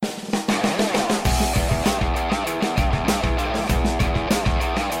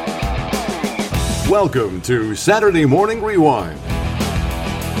Welcome to Saturday Morning Rewind,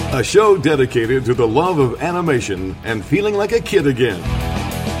 a show dedicated to the love of animation and feeling like a kid again.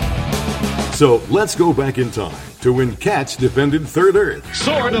 So let's go back in time to when cats defended Third Earth.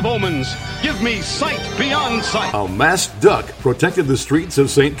 Sword of omens, give me sight beyond sight. A masked duck protected the streets of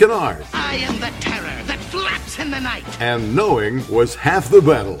St. Canard. I am the terror that flaps in the night. And knowing was half the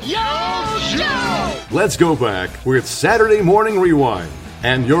battle. Yo, Joe! Let's go back with Saturday Morning Rewind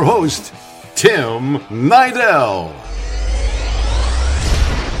and your host, Tim Nidell.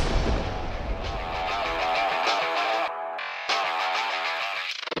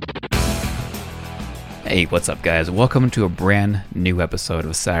 Hey, what's up, guys? Welcome to a brand new episode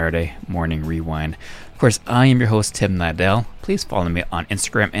of Saturday Morning Rewind. Of course, I am your host, Tim Nidell. Please follow me on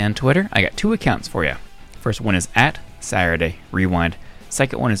Instagram and Twitter. I got two accounts for you. First one is at Saturday Rewind.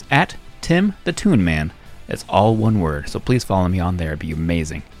 Second one is at Tim the Toon Man. It's all one word, so please follow me on there. It'd be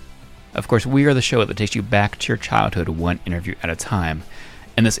amazing. Of course, we are the show that takes you back to your childhood one interview at a time.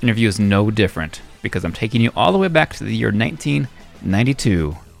 And this interview is no different because I'm taking you all the way back to the year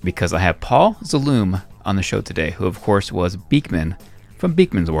 1992 because I have Paul Zaloom on the show today, who of course was Beakman from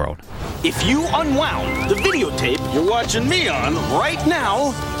Beakman's World. If you unwound the videotape you're watching me on right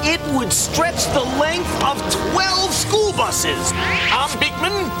now, it would stretch the length of 12 school buses. I'm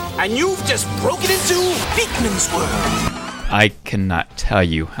Beakman, and you've just broken into Beakman's World. I cannot tell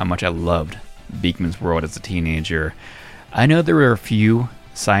you how much I loved Beakman's World as a teenager. I know there were a few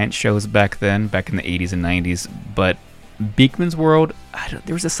science shows back then, back in the 80s and 90s, but Beakman's World,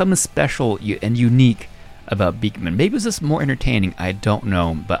 there was just something special and unique about Beakman. Maybe it was just more entertaining, I don't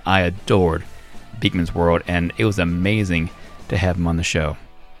know, but I adored Beakman's World, and it was amazing to have him on the show.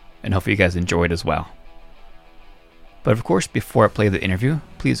 And hopefully you guys enjoyed as well. But of course, before I play the interview,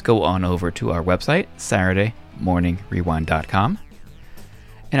 please go on over to our website, SaturdayMorningRewind.com.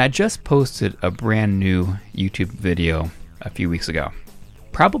 And I just posted a brand new YouTube video a few weeks ago.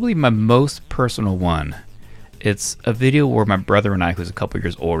 Probably my most personal one. It's a video where my brother and I, who's a couple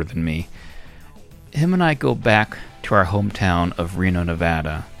years older than me, him and I go back to our hometown of Reno,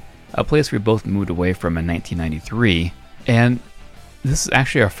 Nevada, a place we both moved away from in 1993, and this is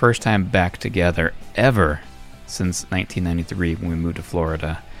actually our first time back together ever since 1993 when we moved to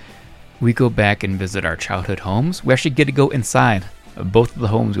Florida. We go back and visit our childhood homes. We actually get to go inside of both of the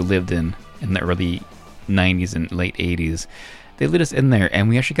homes we lived in the early 90s and late 80s. They let us in there, and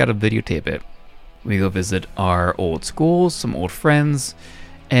we actually got to videotape it. We go visit our old schools, some old friends,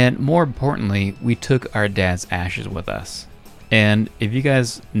 and more importantly, we took our dad's ashes with us. And if you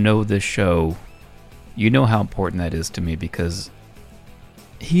guys know this show, you know how important that is to me because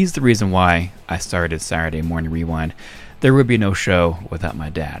he's the reason why I started Saturday Morning Rewind. There would be no show without my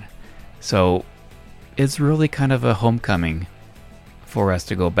dad. So it's really kind of a homecoming for us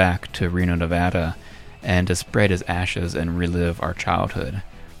to go back to Reno, Nevada and to spread his ashes and relive our childhood.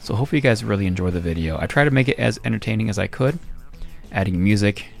 So hopefully you guys really enjoy the video. I try to make it as entertaining as I could, adding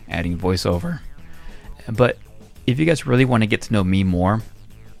music, adding voiceover. But if you guys really want to get to know me more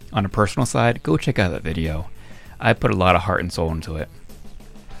on a personal side, go check out that video. I put a lot of heart and soul into it.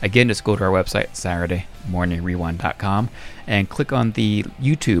 Again, just go to our website, SaturdayMorningRewind.com, and click on the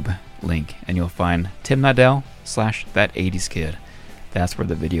YouTube link, and you'll find Tim Nidell / That 80s Kid. That's where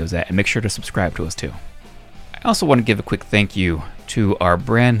the video's at, and make sure to subscribe to us too. I also want to give a quick thank you to our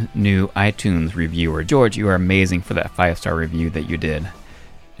brand new iTunes reviewer. George, you are amazing for that 5-star review that you did.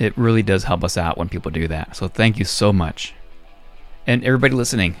 It really does help us out when people do that. So thank you so much. And everybody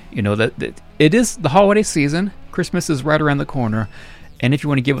listening, you know that it is the holiday season. Christmas is right around the corner. And if you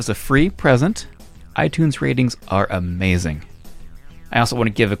want to give us a free present, iTunes ratings are amazing. I also want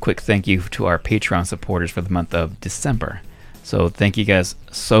to give a quick thank you to our Patreon supporters for the month of December. So thank you guys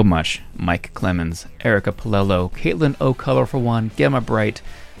so much. Mike Clemens, Erica Palello, Caitlin O. Colorful One, Gemma Bright,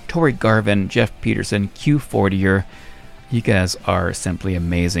 Tori Garvin, Jeff Peterson, Q Fortier. You guys are simply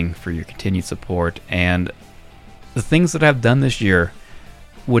amazing for your continued support. And the things that I've done this year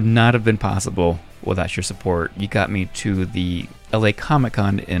would not have been possible without your support. You got me to the LA Comic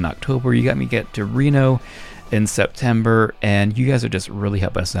Con in October. You got me get to Reno in September, and you guys are just really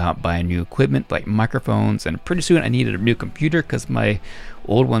helping us out buying new equipment like microphones, and pretty soon I needed a new computer because my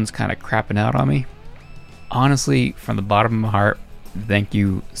old one's kind of crapping out on me. Honestly, from the bottom of my heart, thank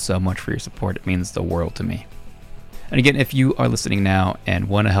you so much for your support. It means the world to me. And again, if you are listening now and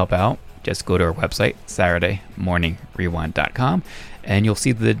want to help out, just go to our website, SaturdayMorningRewind.com, and you'll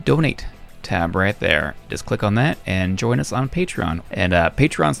see the donate tab right there. Just click on that and join us on Patreon. And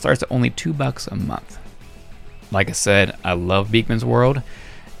Patreon starts at only $2 a month. Like I said, I love Beakman's World,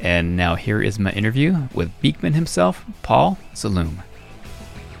 and now here is my interview with Beakman himself, Paul Zaloom.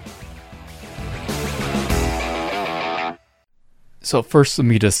 So first, let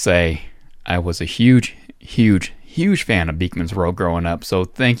me just say, I was a huge fan of Beakman's World growing up. So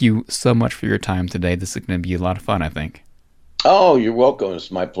thank you so much for your time today. This is going to be a lot of fun, I think. Oh, you're welcome.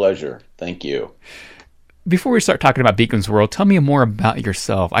 It's my pleasure. Thank you. Before we start talking about Beakman's World, tell me more about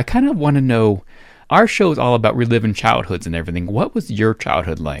yourself. I kind of want to know, our show is all about reliving childhoods and everything. What was your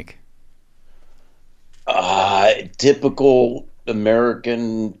childhood like? Typical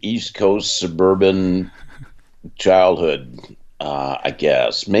American East Coast suburban childhood, I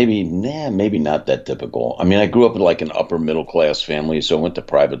guess. Maybe not that typical. I mean, I grew up in like an upper middle class family, so I went to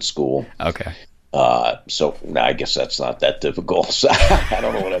private school. Okay. So I guess that's not that typical. So I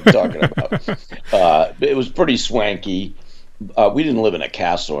don't know what I'm talking about. It was pretty swanky. We didn't live in a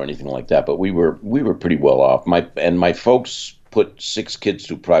castle or anything like that, but we were pretty well off. My folks put 6 kids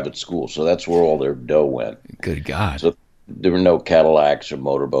through private school, so that's where all their dough went. Good God. So there were no Cadillacs or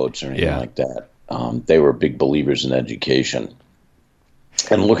motorboats or anything like that. They were big believers in education.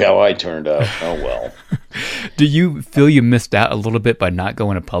 And look how I turned out. Oh, well. Do you feel you missed out a little bit by not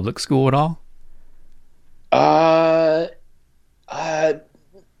going to public school at all? I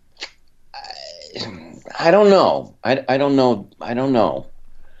don't know. I don't know.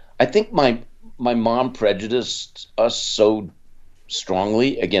 I think my mom prejudiced us so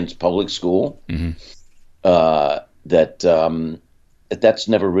strongly against public school that that's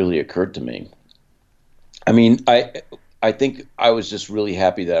never really occurred to me. I mean, I think I was just really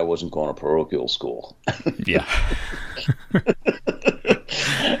happy that I wasn't going to parochial school. Yeah.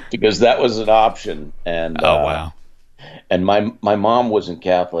 Because that was an option. And wow. And my mom wasn't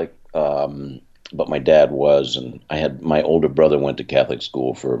Catholic, but my dad was, and my older brother went to Catholic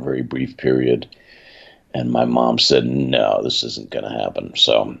school for a very brief period, and my mom said, "No, this isn't going to happen."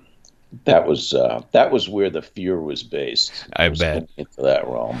 So that was where the fear was based. I bet into that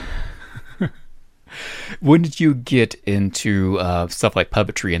realm. When did you get into stuff like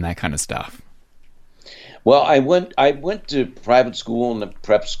puppetry and that kind of stuff? Well, I went to private school and the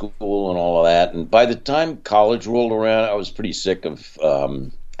prep school and all of that, and by the time college rolled around, I was pretty sick of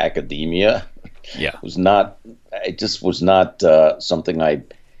academia. Yeah, it just was not something I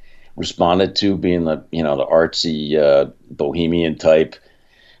responded to, being the artsy bohemian type,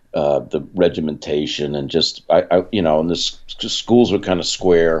 the regimentation, and just and the schools were kind of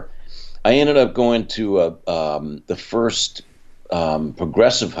square. I ended up going to the first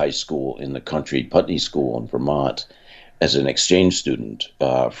progressive high school in the country, Putney School in Vermont, as an exchange student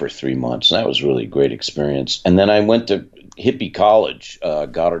for 3 months. And that was really a great experience. And then I went to hippie college,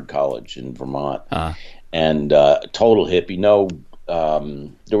 Goddard College in Vermont, and total hippie. No,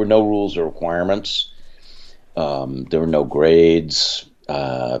 there were no rules or requirements. There were no grades.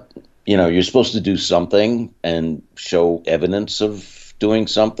 You're supposed to do something and show evidence of doing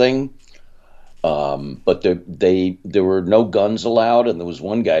something. But there were no guns allowed, and there was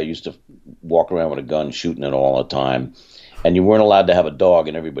one guy who used to walk around with a gun shooting it all the time, and you weren't allowed to have a dog,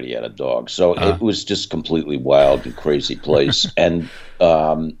 and everybody had a dog. So it was just completely wild and crazy place. And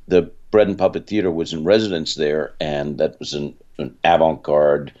the Bread and Puppet Theater was in residence there, and that was an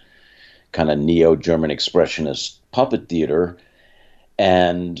avant-garde kind of neo-German expressionist puppet theater.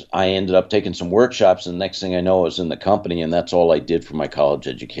 And I ended up taking some workshops, and the next thing I know, I was in the company, and that's all I did for my college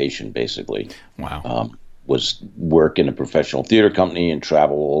education, basically. Wow. Was work in a professional theater company and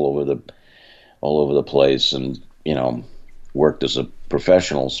travel all over the place, and worked as a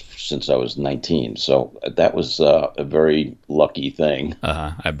professional since I was 19. So that was a very lucky thing.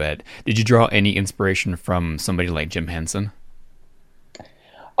 I bet. Did you draw any inspiration from somebody like Jim Henson?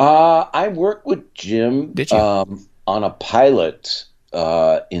 I worked with Jim. Did you? On a pilot.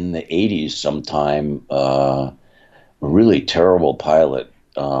 In the 80s sometime, a really terrible pilot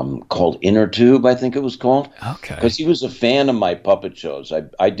called Inner Tube, I think it was called. Okay. Because he was a fan of my puppet shows.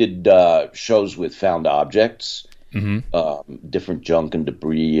 I did shows with found objects, different junk and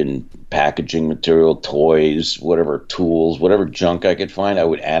debris and packaging material, toys, whatever tools, whatever junk I could find, I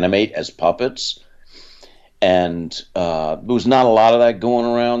would animate as puppets. And there was not a lot of that going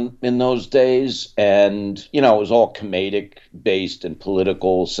around in those days. And, it was all comedic based and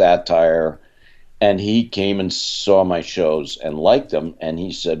political satire. And he came and saw my shows and liked them. And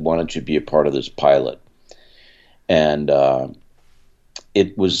he said, "Why don't you be a part of this pilot?" And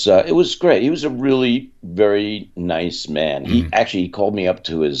it was great. He was a really very nice man. He called me up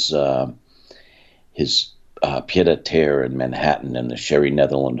to his pied-à-terre in Manhattan in the Sherry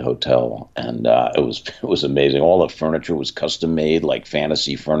Netherland Hotel, and it was amazing. All the furniture was custom made, like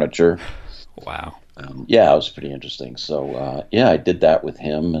fantasy furniture. Wow. It was pretty interesting. So I did that with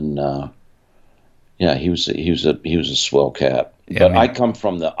him, and he was a swell cat. Yeah, but I come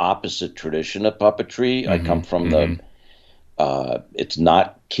from the opposite tradition of puppetry. I come from It's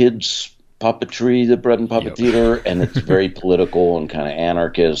not kids puppetry, the Bread and Puppet Theater, and it's very political and kind of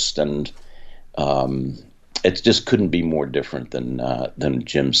anarchist, and it just couldn't be more different than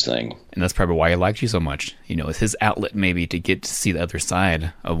Jim's thing. And that's probably why he liked you so much. It's his outlet maybe to get to see the other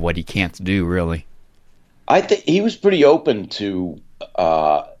side of what he can't do, really. I think he was pretty open to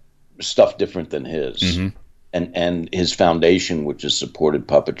stuff different than his. Mm-hmm. And his foundation, which has supported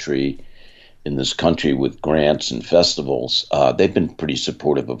puppetry in this country with grants and festivals, they've been pretty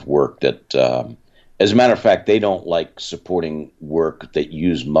supportive of work that, as a matter of fact, they don't like supporting work that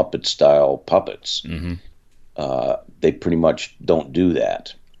use Muppet-style puppets. Mm-hmm. They pretty much don't do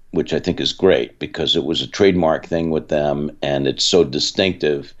that, which I think is great because it was a trademark thing with them, and it's so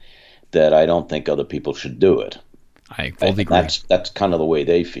distinctive that I don't think other people should do it. I fully agree. That's kind of the way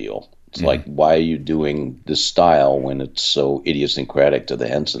they feel. It's like, why are you doing this style when it's so idiosyncratic to the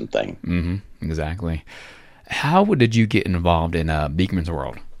Henson thing? Mm-hmm. Exactly. How did you get involved in Beakman's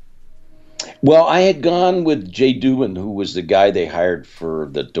World? Well, I had gone with Jay Dubin, who was the guy they hired for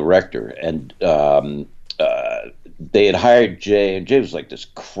the director, and they had hired Jay, and Jay was like this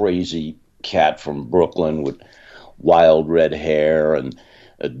crazy cat from Brooklyn with wild red hair and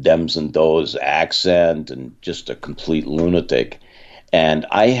a Dems and Does accent and just a complete lunatic. And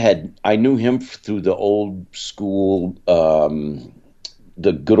I knew him through the old school,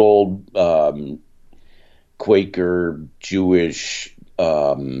 the good old Quaker Jewish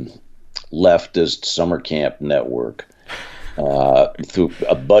leftist summer camp network. Through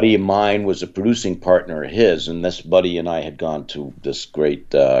a buddy of mine was a producing partner of his, and this buddy and I had gone to this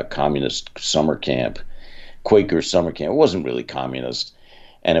great communist summer camp, Quaker summer camp. It wasn't really communist,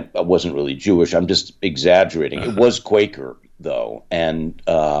 and it wasn't really Jewish. I'm just exaggerating. It was Quaker, though, and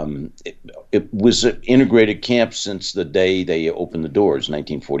it was an integrated camp since the day they opened the doors,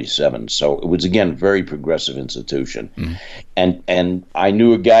 1947. So it was, again, a very progressive institution. Mm. And I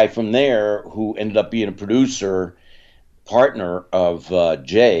knew a guy from there who ended up being a producer partner of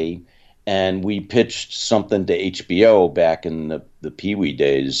Jay, and we pitched something to HBO back in the Pee-wee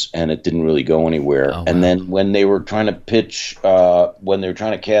days, and it didn't really go anywhere. Oh, wow. And then when they were trying to when they were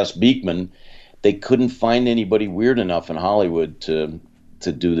trying to cast Beakman, they couldn't find anybody weird enough in Hollywood to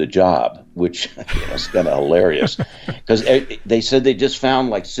do the job, which is kind of hilarious. Because they said they just found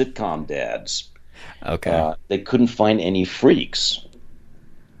like sitcom dads. Okay. They couldn't find any freaks.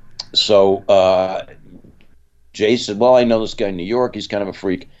 So Jay said, well, I know this guy in New York. He's kind of a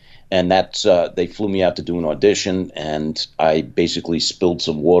freak. And that's they flew me out to do an audition, and I basically spilled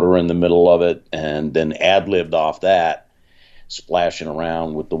some water in the middle of it and then ad-libbed off that, splashing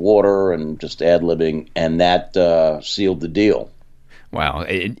around with the water and just ad-libbing, and that sealed the deal. Wow.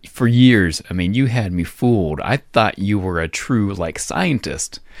 For years, I mean, you had me fooled. I thought you were a true,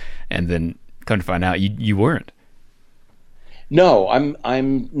 scientist, and then come to find out you weren't. No,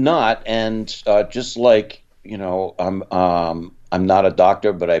 I'm not, and just like, I'm not a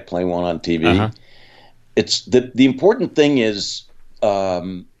doctor, but I play one on TV. Uh-huh. It's the important thing is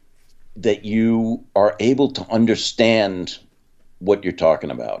that you are able to understand what you're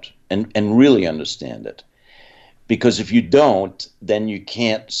talking about and really understand it. Because if you don't, then you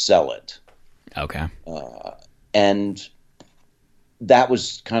can't sell it. Okay. And that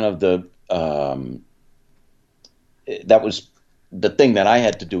was kind of that was the thing that I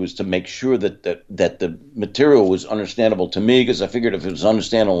had to do, is to make sure that the material was understandable to me, because I figured if it was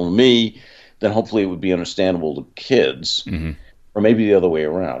understandable to me, then hopefully it would be understandable to kids. Mm-hmm. Or maybe the other way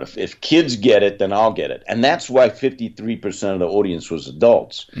around. If kids get it, then I'll get it. And that's why 53% of the audience was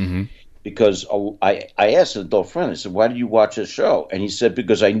adults. Mm-hmm. Because I asked an adult friend, I said, why did you watch this show? And he said,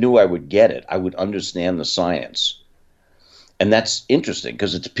 because I knew I would get it. I would understand the science. And that's interesting,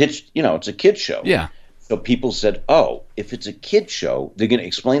 because it's pitched, it's a kid's show. Yeah. So people said, oh, if it's a kid's show, they're going to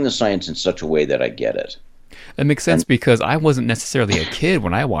explain the science in such a way that I get it. That makes sense, because I wasn't necessarily a kid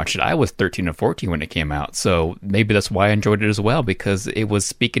when I watched it. I was 13 or 14 when it came out. So maybe that's why I enjoyed it as well, because it was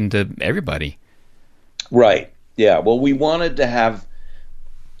speaking to everybody. Right. Yeah. Well, we wanted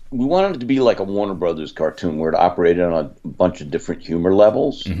it to be like a Warner Brothers cartoon where it operated on a bunch of different humor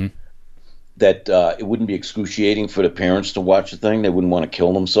levels. Mm-hmm. That it wouldn't be excruciating for the parents to watch the thing. They wouldn't want to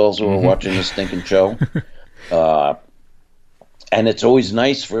kill themselves while we're watching this stinking show. And it's always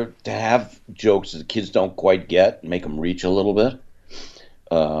nice to have jokes that the kids don't quite get and make them reach a little bit.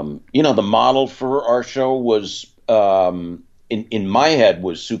 The model for our show was, in my head,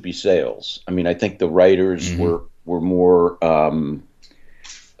 was Soupy Sales. I mean, I think the writers were more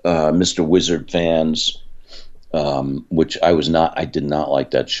Mr. Wizard fans. which I did not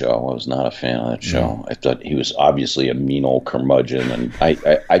like that show. I was not a fan of that show. No. I thought he was obviously a mean old curmudgeon, and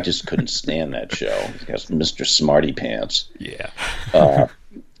I just couldn't stand that show. Because Mr. Smarty Pants. Yeah.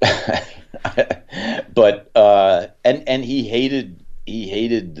 But and he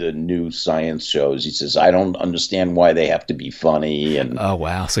hated the new science shows. He says, I don't understand why they have to be funny. And Oh,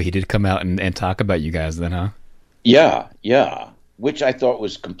 wow. So he did come out and talk about you guys then, huh? yeah, which I thought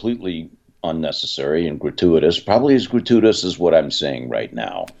was completely unnecessary and gratuitous. Probably as gratuitous as what I'm saying right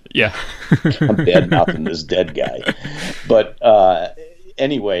now. Yeah. I'm bad-mouthing this dead guy. But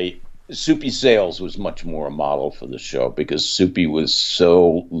anyway, Soupy Sales was much more a model for the show because Soupy was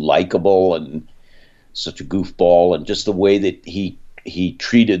so likable and such a goofball, and just the way that he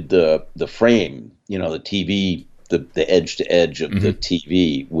treated the frame, the TV, the edge to edge of the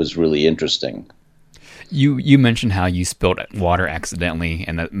TV was really interesting. You mentioned how you spilled water accidentally,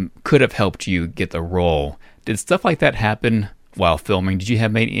 and that could have helped you get the role. Did stuff like that happen while filming? Did you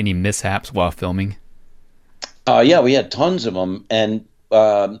have any mishaps while filming? Yeah, we had tons of them, and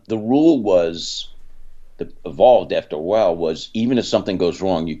the rule that evolved after a while was even if something goes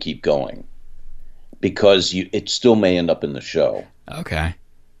wrong, you keep going because it still may end up in the show. Okay.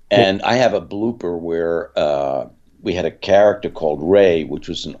 And I have a blooper where we had a character called Ray, which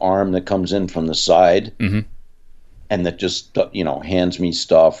was an arm that comes in from the side and that just, hands me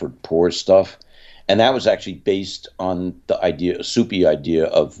stuff or pours stuff. And that was actually based on a Soupy idea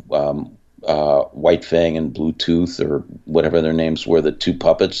of White Fang and Bluetooth or whatever their names were, the two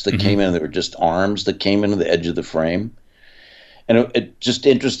puppets that came in. They were just arms that came into the edge of the frame. And it just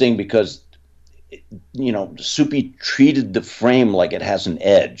interesting because Soupy treated the frame like it has an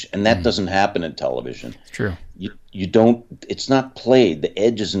edge, and that doesn't happen in television. It's true. You don't. It's not played. The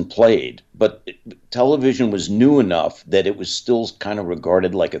edge isn't played. But television was new enough that it was still kind of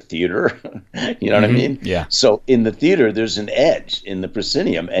regarded like a theater. You know what I mean? Yeah. So in the theater, there's an edge in the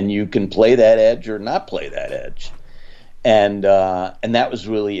proscenium, and you can play that edge or not play that edge, and that was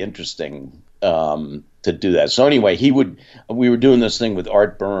really interesting. To do that. So anyway, we were doing this thing with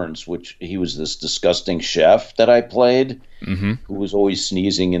Art Burns, which he was this disgusting chef that I played, who was always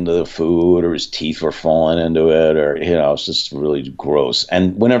sneezing into the food or his teeth were falling into it or, it's just really gross.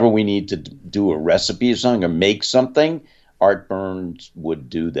 And whenever we need to do a recipe or something or make something, Art Burns would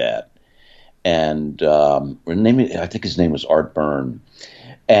do that. And I think his name was Art Byrne.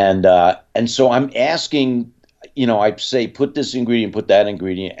 And so I'm asking, I say, put this ingredient, put that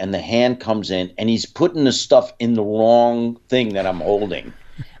ingredient, and the hand comes in, and he's putting the stuff in the wrong thing that I'm holding.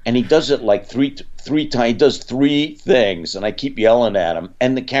 And he does it like three times. He does three things, and I keep yelling at him,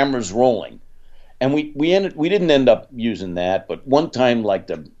 and the camera's rolling. And we didn't end up using that, but one time, I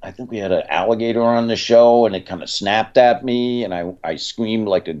think we had an alligator on the show, and it kind of snapped at me, and I screamed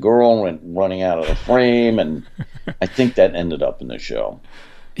like a girl and went running out of the frame, and I think that ended up in the show.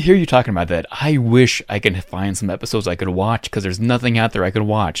 Hear you talking about that. I wish I could find some episodes I could watch because there's nothing out there I could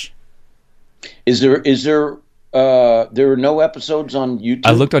watch. There are no episodes on YouTube?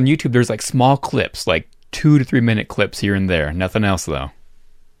 I looked on YouTube. There's like small clips, like 2 to 3 minute clips here and there. Nothing else though.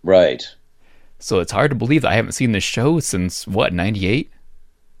 Right. So it's hard to believe that I haven't seen this show since, 98?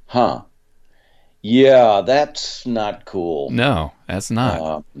 Huh. Yeah, that's not cool. No, that's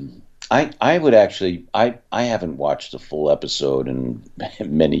not. I would actually, I haven't watched a full episode in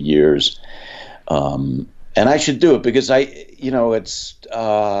many years. And I should do it because I think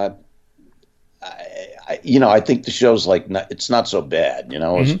the show's it's not so bad,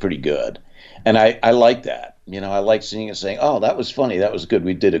 it's pretty good. And I like that, I like seeing it saying, oh, that was funny. That was good.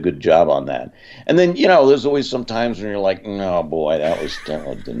 We did a good job on that. And then, there's always some times when you're like, oh boy, that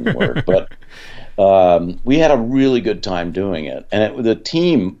didn't work. But we had a really good time doing it, and the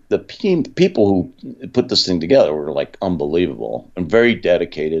people who put this thing together were unbelievable and very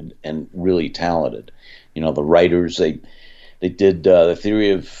dedicated and really talented. The writers they did the theory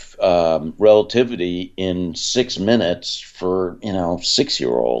of relativity in 6 minutes for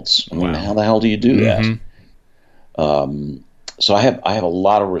 6-year-olds. I mean, how the hell do you do that? So I have a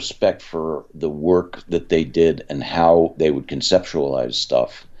lot of respect for the work that they did and how they would conceptualize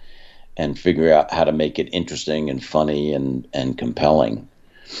stuff and figure out how to make it interesting and funny and compelling.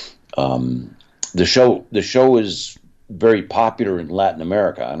 The show is very popular in Latin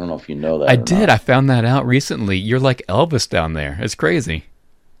America. I don't know if you know that. I did. I found that out recently. You're like Elvis down there. It's crazy.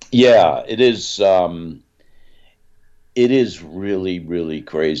 Yeah, it is. It is really, really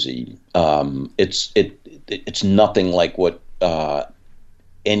crazy. It's nothing like what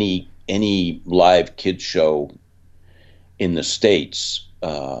any live kids show in the States.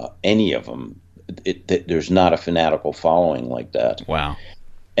 Any of them, there's not a fanatical following like that. Wow.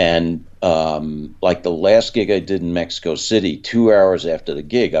 And like the last gig I did in Mexico City, 2 hours after the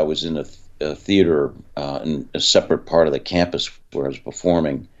gig, I was in a theater in a separate part of the campus where I was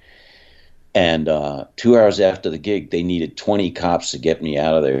performing. And 2 hours after the gig, they needed 20 cops to get me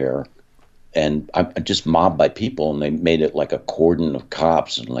out of there. And I'm just mobbed by people, and they made it like a cordon of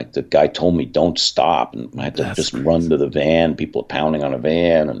cops. And like the guy told me, don't stop. And I had to just run to the van. People are pounding on a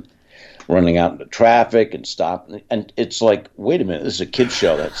van and running out into traffic and stop. And it's like, wait a minute, this is a kid's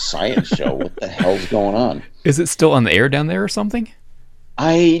show, that's a science show. What the hell's going on? Is it still on the air down there or something?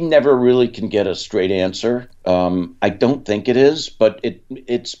 I never really can get a straight answer. I don't think it is, but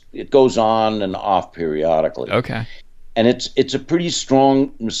it goes on and off periodically. Okay. And it's a pretty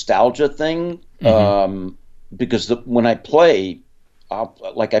strong nostalgia thing, because when I play,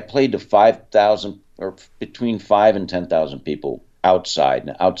 I played to 5,000 or between 5 and 10,000 people outside,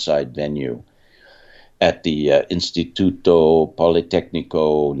 an outside venue at the Instituto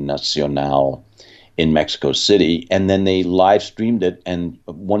Politécnico Nacional in Mexico City, and then they live streamed it, and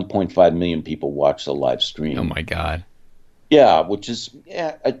 1.5 million people watched the live stream. Oh my God. Yeah, which is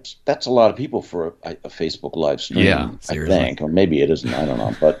that's a lot of people for a Facebook live stream. Yeah, seriously. I think, or maybe it isn't. I don't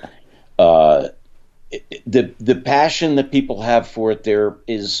know, but the passion that people have for it there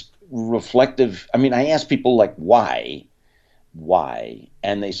is reflective. I mean, I ask people like why,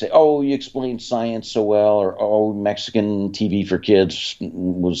 and they say, "Oh, you explained science so well," or "Oh, Mexican TV for kids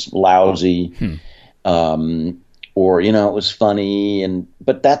was lousy." Or it was funny,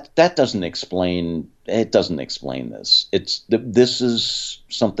 but that doesn't explain. It doesn't explain this. This is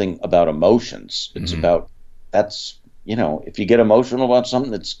something about emotions. It's about if you get emotional about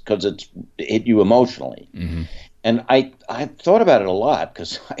something, it's because it's hit you emotionally. And I thought about it a lot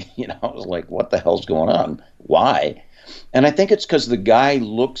because I was like, what the hell's going on? Why? And I think it's because the guy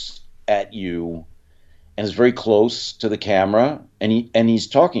looks at you and is very close to the camera, and he's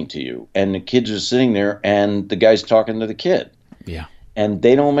talking to you, and the kids are sitting there, and the guy's talking to the kid. Yeah. And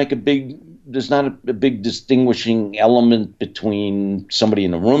they don't make there's not a big distinguishing element between somebody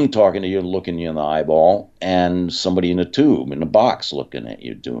in the room talking to you, looking you in the eyeball, and somebody in a tube, in a box, looking at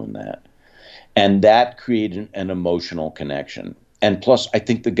you doing that. And that created an emotional connection. And plus, I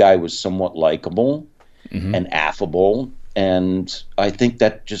think the guy was somewhat likable and affable. And I think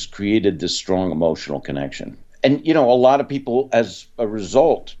that just created this strong emotional connection. And, a lot of people, as a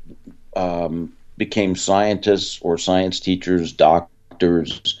result, became scientists or science teachers,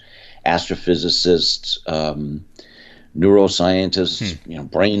 doctors, astrophysicists,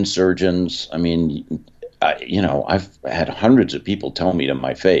 neuroscientists, brain surgeons. I mean, I've had hundreds of people tell me to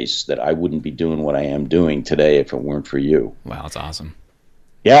my face that I wouldn't be doing what I am doing today if it weren't for you. Wow, that's awesome.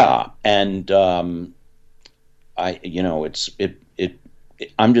 Yeah, and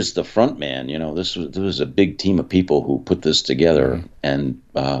I'm just the front man. This was a big team of people who put this together, and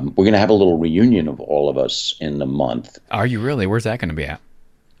we're going to have a little reunion of all of us in the month. Are you really? Where's that going to be at?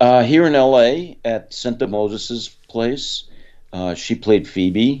 Here in L.A. at Senta Moses' place. She played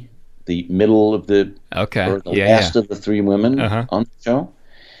Phoebe, the middle of the last of the three women on the show,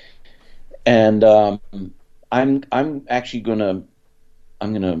 and I'm actually gonna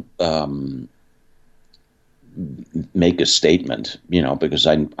make a statement, because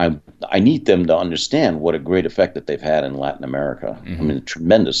I need them to understand what a great effect that they've had in Latin America. I mean, a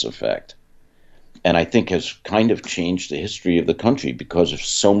tremendous effect. And I think has kind of changed the history of the country because of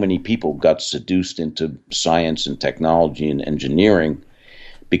so many people got seduced into science and technology and engineering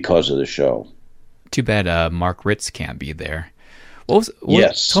because of the show. Too bad Mark Ritz can't be there.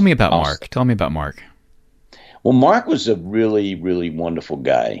 Yes. Tell me about Mark. Tell me about Mark. Well, Mark was a really, really wonderful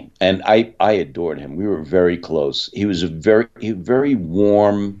guy, and I adored him. We were very close. He was a very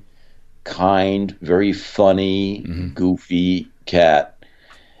warm, kind, very funny, goofy cat.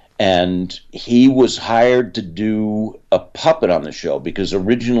 And he was hired to do a puppet on the show because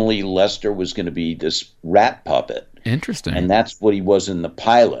originally Lester was going to be this rat puppet. Interesting. And that's what he was in the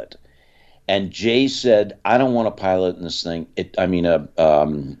pilot. And Jay said, I don't want a pilot in this thing.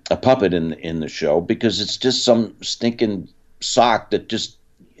 A puppet in the show because it's just some stinking sock that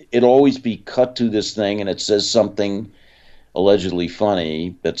it'll always be cut to this thing and it says something allegedly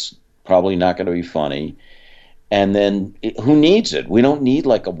funny that's probably not going to be funny. And then who needs it? We don't need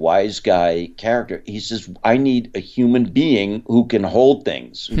like a wise guy character. He says, I need a human being who can hold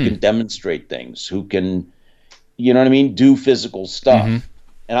things, who can demonstrate things, who can, do physical stuff.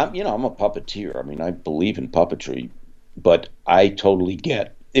 And I'm a puppeteer. I mean, I believe in puppetry, but I totally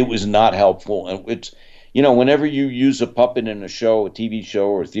get it was not helpful. And it's, whenever you use a puppet in a show, a TV show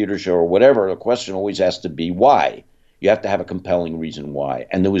or a theater show or whatever, the question always has to be why. You have to have a compelling reason why.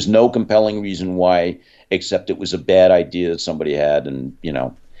 And there was no compelling reason why, except it was a bad idea that somebody had. And,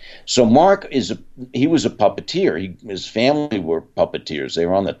 So Mark he was a puppeteer. His family were puppeteers. They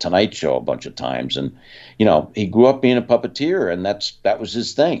were on the Tonight Show a bunch of times, and he grew up being a puppeteer, and that was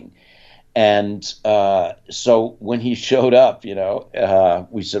his thing. And so when he showed up,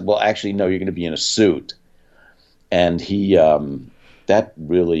 we said, "Well, actually, no, you're going to be in a suit." And he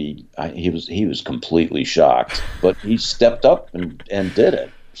he was completely shocked, but he stepped up and did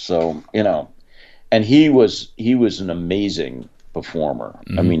it. So and he was an amazing performer.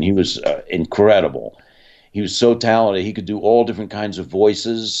 Mm-hmm. I mean, he was incredible. He was so talented. He could do all different kinds of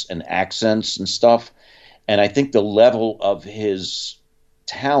voices and accents and stuff. And I think the level of his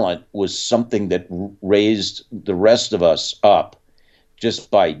talent was something that raised the rest of us up just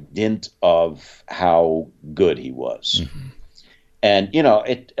by dint of how good he was. Mm-hmm. And,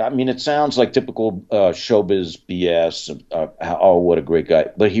 it sounds like typical showbiz BS. Oh, what a great guy.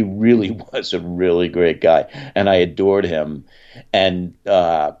 But he really was a really great guy. And I adored him. And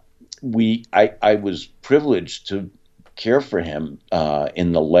I was privileged to care for him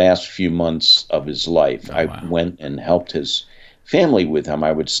in the last few months of his life. Oh, wow. I went and helped his family with him.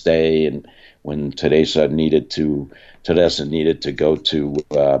 I would stay, and when Teresa needed to go to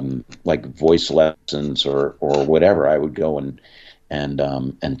like voice lessons or whatever, I would go and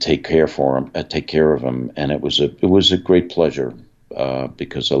take care of him, and it was a great pleasure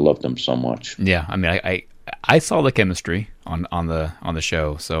because I loved him so much. Yeah, I mean, I saw the chemistry on the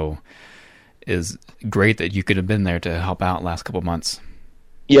show, so it's great that you could have been there to help out last couple months.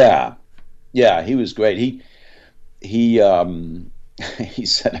 Yeah, he was great. He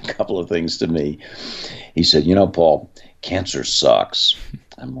said a couple of things to me. He said, Paul, cancer sucks.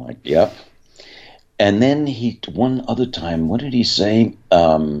 I'm like, yep. And then one other time, what did he say?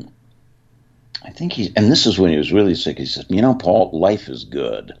 I think and this is when he was really sick. He said, Paul, life is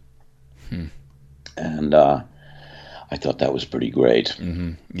good. And I thought that was pretty great.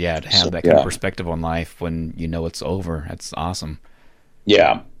 Mm-hmm. Yeah, to have that kind of perspective on life when it's over. That's awesome.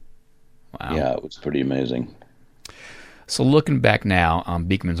 Yeah. Wow. Yeah, it was pretty amazing. So looking back now on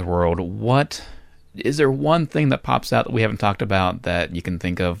Beakman's World, is there one thing that pops out that we haven't talked about that you can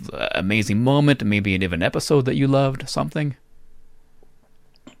think of? Amazing moment, maybe even an episode that you loved, something?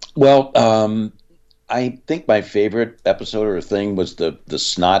 Well, I think my favorite episode or thing was the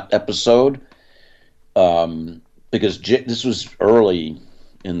snot episode, because this was early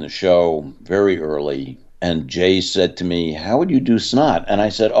in the show, very early, and Jay said to me, "How would you do snot?" And I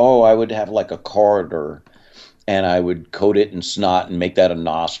said, "Oh, I would have like a corridor, and I would coat it in snot and make that a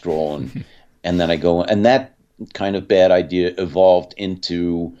nostril, and then I go, and that kind of bad idea evolved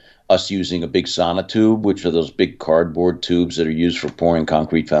into us using a big sonotube, which are those big cardboard tubes that are used for pouring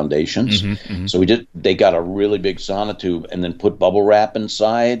concrete foundations. Mm-hmm, mm-hmm. So they got a really big sonotube and then put bubble wrap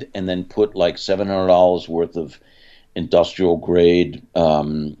inside and then put like $700 worth of industrial grade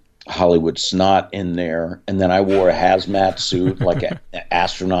Hollywood snot in there. And then I wore a hazmat suit, like an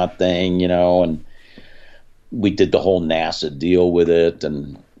astronaut thing, and we did the whole NASA deal with it.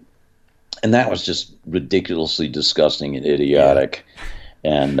 And that was just ridiculously disgusting and idiotic. Yeah.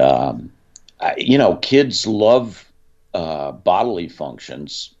 And, kids love bodily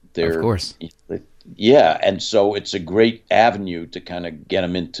functions. Of course. Yeah, and so it's a great avenue to kind of get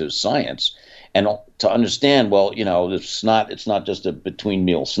them into science. And to understand, it's not just a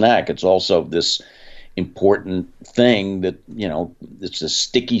between-meal snack. It's also this important thing that, it's the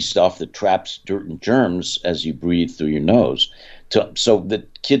sticky stuff that traps dirt and germs as you breathe through your nose. So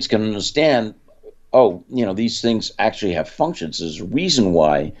that kids can understand, these things actually have functions. There's a reason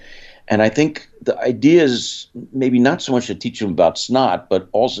why. And I think the idea is maybe not so much to teach them about snot, but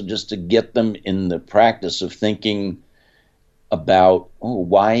also just to get them in the practice of thinking about,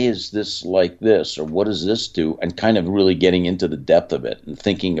 why is this like this? Or what does this do? And kind of really getting into the depth of it and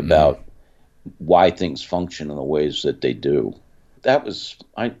thinking about why things function in the ways that they do.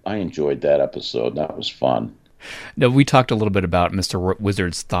 I enjoyed that episode. That was fun. Now, we talked a little bit about Mr.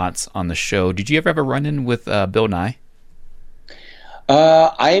 Wizard's thoughts on the show. Did you ever have a run-in with Bill Nye?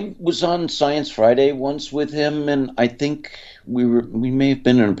 I was on Science Friday once with him, and I think we may have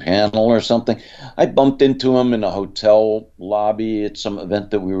been in a panel or something. I bumped into him in a hotel lobby at some event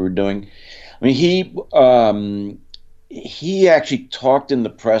that we were doing. I mean, he actually talked in the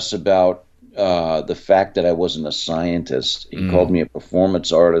press about the fact that I wasn't a scientist. He called me a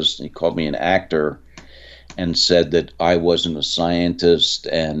performance artist, and he called me an actor, and said that I wasn't a scientist,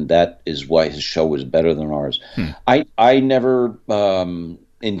 and that is why his show was better than ours. I never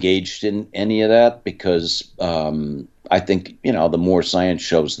engaged in any of that because I think, the more science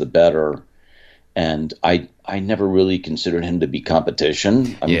shows, the better. And I never really considered him to be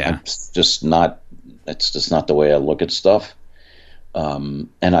competition. I'm just not, that's just not the way I look at stuff. And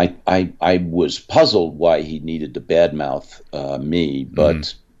I was puzzled why he needed to badmouth me,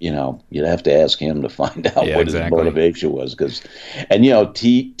 but you'd have to ask him to find out what his motivation was. And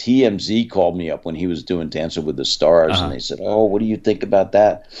TMZ called me up when he was doing Dancing with the Stars, and they said, "Oh, what do you think about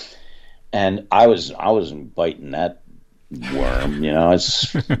that?" And I wasn't biting that worm.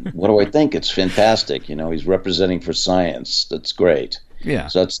 It's what do I think? It's fantastic. He's representing for science. That's great. Yeah.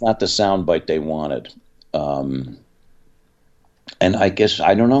 So it's not the soundbite they wanted. And I guess,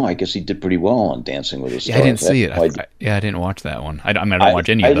 I don't know, I guess he did pretty well on Dancing with the Stars. Yeah, I didn't see it. I didn't watch that one. I don't watch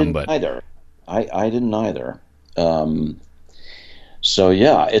any of them. But I didn't either. So,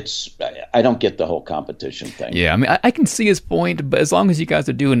 yeah, I don't get the whole competition thing. Yeah, I mean, I can see his point, but as long as you guys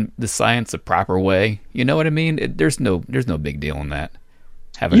are doing the science the proper way, you know what I mean? There's no big deal in that,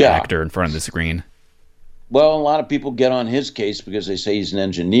 having an actor in front of the screen. Well, a lot of people get on his case because they say he's an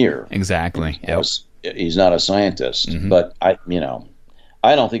engineer. Exactly. He's not a scientist, but I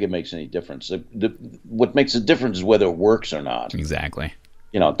don't think it makes any difference. What makes a difference is whether it works or not. Exactly.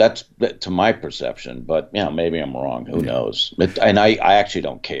 That's to my perception, but maybe I'm wrong. Who knows? And I actually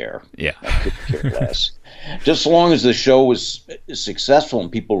don't care. Yeah, I could care less. Just as long as the show was successful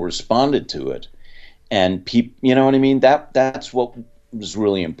and people responded to it, and you know what I mean. That's what was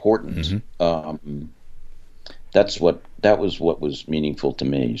really important. That was what was meaningful to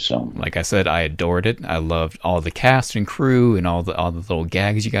me. So, like I said, I adored it. I loved all the cast and crew and all the little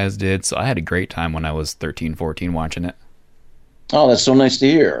gags you guys did. So I had a great time when I was 13, 14 watching it. Oh, that's so nice to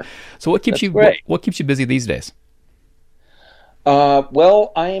hear. So what keeps you busy these days?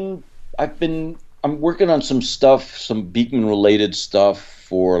 Well, I'm working on some stuff, some Beekman related stuff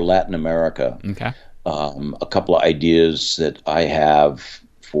for Latin America. Okay. A couple of ideas that I have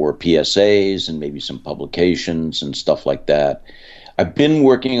for PSAs and maybe some publications and stuff like that. I've been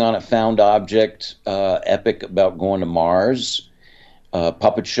working on a found object epic about going to Mars,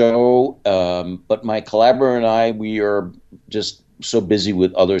 puppet show. But my collaborator and I, we are just so busy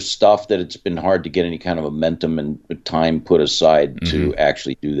with other stuff that it's been hard to get any kind of momentum and time put aside to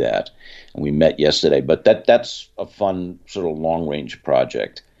actually do that. And we met yesterday, but that's a fun sort of long range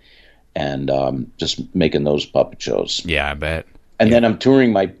project, and just making those puppet shows. Yeah, I bet. And then I'm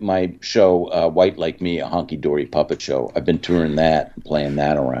touring my show, White Like Me, a honky-dory puppet show. I've been touring that, playing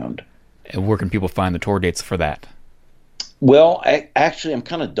that around. And where can people find the tour dates for that? Well, I'm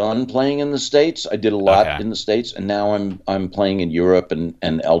kind of done playing in the States. I did a lot in the States, and now I'm playing in Europe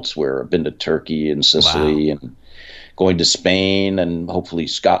and elsewhere. I've been to Turkey and Sicily and going to Spain and hopefully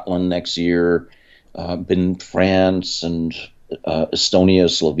Scotland next year. Been in France and Estonia,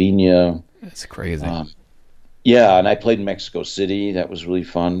 Slovenia. That's crazy. Yeah, and I played in Mexico City. That was really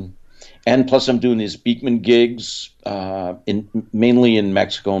fun. And plus I'm doing these Beekman gigs mainly in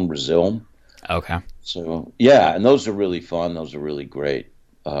Mexico and Brazil. Okay. So, yeah, and those are really fun. Those are really great.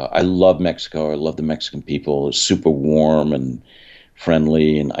 I love Mexico. I love the Mexican people. It's super warm and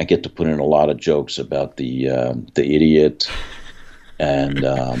friendly, and I get to put in a lot of jokes about the idiot. And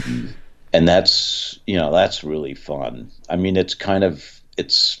that's, that's really fun. I mean, it's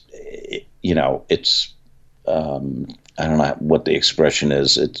I don't know what the expression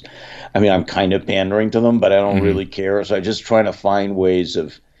is. I'm kind of pandering to them, but I don't really care. So I'm just trying to find ways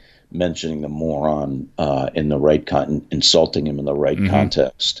of mentioning the moron in the right insulting him in the right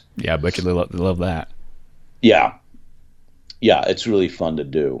context. Yeah, I bet you love that. Yeah. Yeah, it's really fun to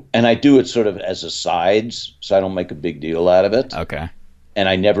do. And I do it sort of as asides, so I don't make a big deal out of it. Okay. And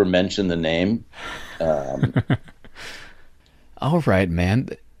I never mention the name. All right, man.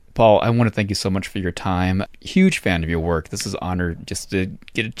 Paul, I want to thank you so much for your time. Huge fan of your work. This is an honor just to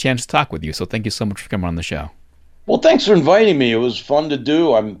get a chance to talk with you. So thank you so much for coming on the show. Well, thanks for inviting me. It was fun to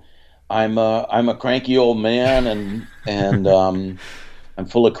do. I'm a cranky old man, and I'm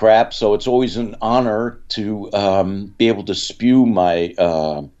full of crap. So it's always an honor to be able to spew my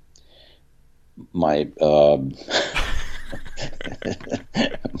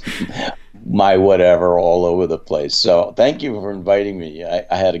my whatever all over the place. So thank you for inviting me.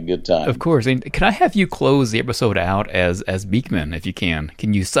 I had a good time. Of course. And can I have you close the episode out as Beekman, if you can?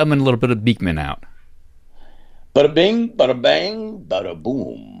 Can you summon a little bit of Beekman out? Bada bing, bada bang, bada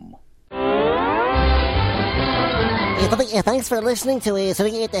boom. Thanks for listening to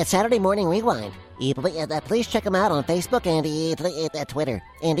Saturday Morning Rewind. Please check them out on Facebook and Twitter.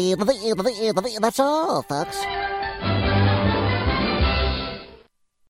 And that's all, folks.